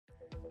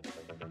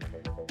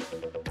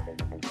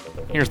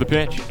Here's the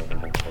pitch.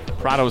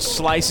 Prado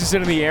slices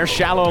it in the air,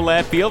 shallow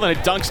left field, and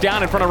it dunks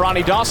down in front of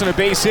Ronnie Dawson, a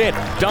base hit.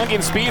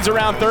 Duncan speeds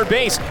around third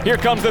base. Here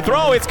comes the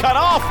throw. It's cut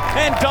off,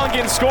 and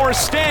Duncan scores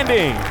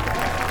standing.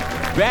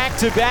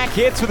 Back-to-back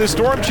hits for the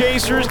Storm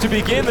Chasers to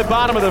begin the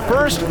bottom of the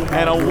first,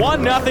 and a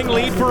 1-0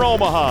 lead for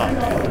Omaha.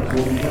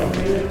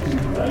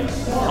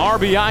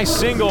 RBI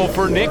single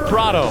for Nick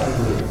Prado.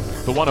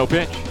 The 1-0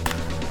 pitch.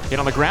 Hit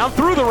on the ground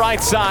through the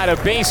right side, a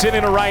base hit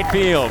into right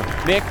field.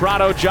 Nick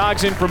Prado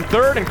jogs in from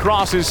third and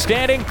crosses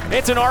standing.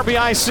 It's an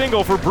RBI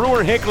single for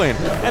Brewer Hicklin.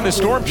 And the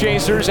Storm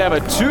Chasers have a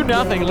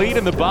 2-0 lead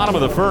in the bottom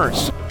of the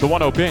first. The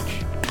 1-0 pitch.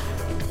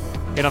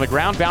 Hit on the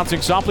ground, bouncing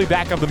softly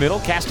back up the middle.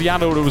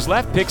 Castellano to his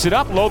left, picks it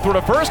up, low throw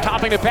to first,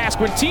 hopping to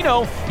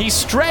Pasquantino. He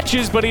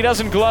stretches, but he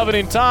doesn't glove it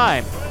in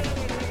time.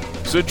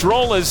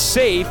 Cedrola's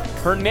safe.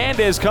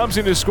 Hernandez comes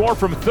in to score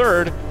from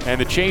third, and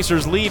the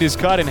Chasers' lead is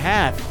cut in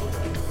half.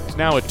 It's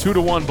now a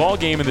 2-1 ball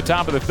game in the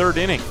top of the third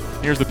inning.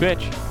 Here's the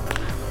pitch.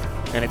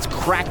 And it's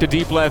cracked to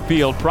deep left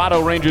field.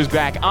 Prado ranges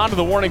back onto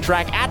the warning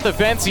track at the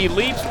fence. He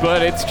leaps,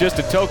 but it's just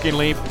a token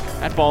leap.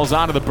 That ball's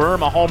onto the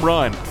berm, a home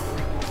run.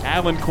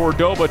 Alan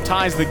Cordoba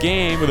ties the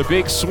game with a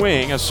big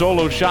swing, a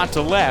solo shot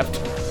to left.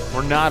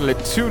 We're knotted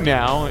at 2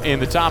 now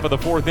in the top of the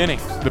fourth inning.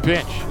 The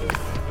pitch.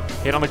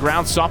 Hit on the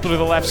ground, softly to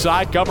the left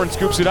side. Govern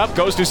scoops it up,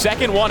 goes to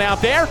second, one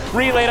out there.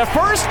 Relay to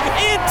first,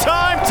 in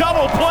time,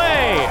 double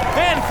play.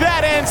 And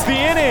that ends the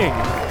inning.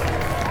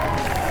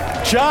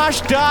 Josh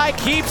Dye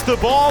keeps the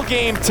ball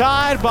game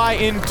tied by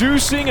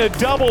inducing a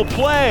double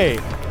play.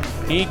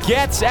 He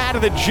gets out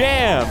of the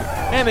jam,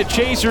 and the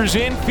Chasers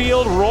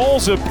infield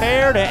rolls a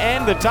pair to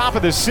end the top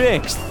of the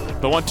sixth.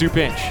 The 1-2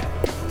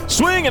 pitch.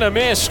 Swing and a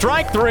miss,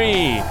 strike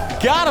 3.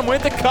 Got him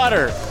with the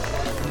cutter.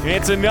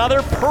 It's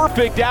another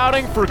perfect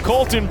outing for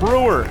Colton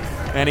Brewer,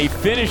 and he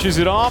finishes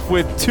it off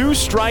with 2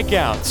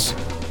 strikeouts.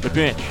 The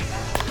pitch.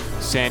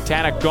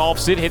 Santana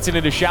golfs it, hits it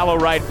into shallow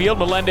right field.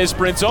 Melendez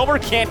sprints over,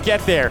 can't get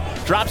there.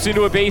 Drops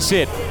into a base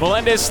hit.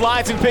 Melendez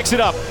slides and picks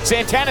it up.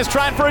 Santana's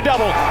trying for a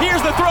double.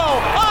 Here's the throw,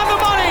 on the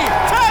money,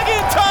 tag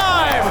in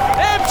time!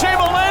 MJ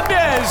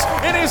Melendez,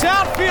 in his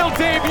outfield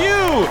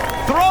debut,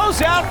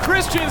 throws out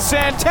Christian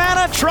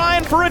Santana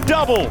trying for a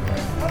double.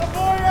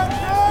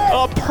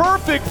 A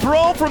perfect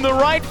throw from the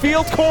right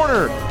field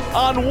corner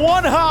on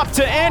one hop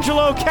to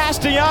Angelo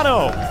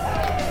Castellano.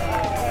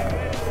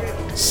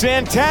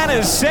 Santana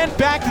is sent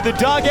back to the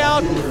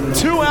dugout.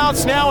 2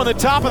 outs now in the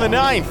top of the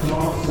 9th.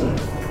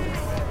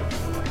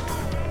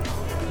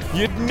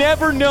 You'd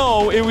never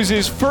know it was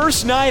his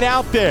first night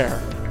out there.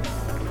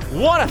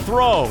 What a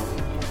throw.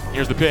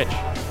 Here's the pitch.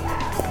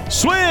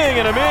 Swing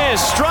and a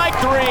miss, strike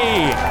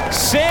 3.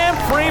 Sam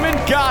Freeman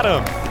got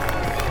him.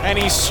 And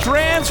he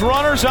strands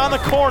runners on the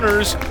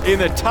corners in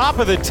the top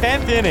of the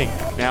 10th inning.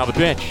 Now the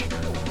pitch.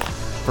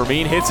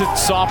 Fermin hits it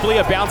softly,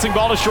 a bouncing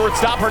ball to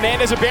shortstop.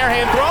 Hernandez, a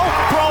barehand throw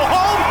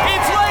home,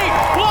 it's late.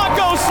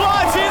 Blanco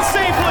slides in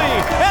safely,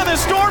 and the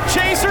Storm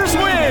Chasers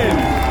win.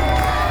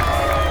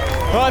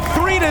 A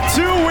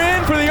 3-2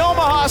 win for the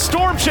Omaha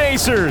Storm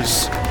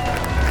Chasers.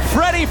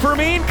 Freddie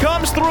Fermin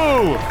comes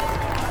through.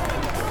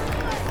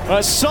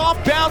 A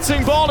soft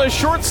bouncing ball to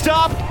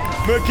shortstop.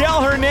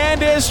 Miguel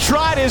Hernandez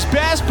tried his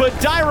best, but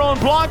Dairon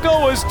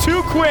Blanco was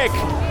too quick.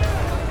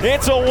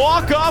 It's a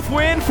walk-off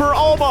win for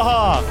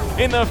Omaha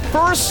in the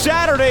first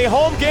Saturday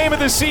home game of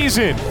the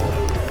season.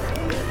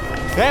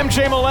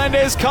 MJ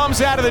Melendez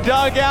comes out of the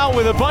dugout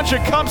with a bunch of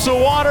cups of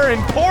water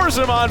and pours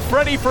them on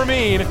Freddie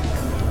Fermin.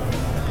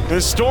 The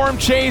Storm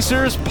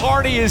Chasers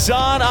party is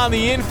on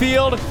the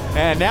infield,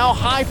 and now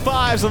high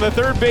fives on the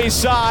third base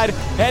side,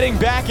 heading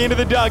back into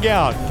the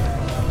dugout.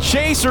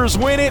 Chasers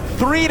win it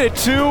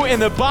 3-2 in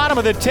the bottom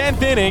of the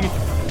 10th inning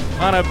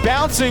on a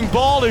bouncing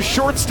ball to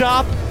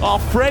shortstop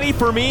off Freddie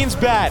Fermin's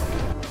bat.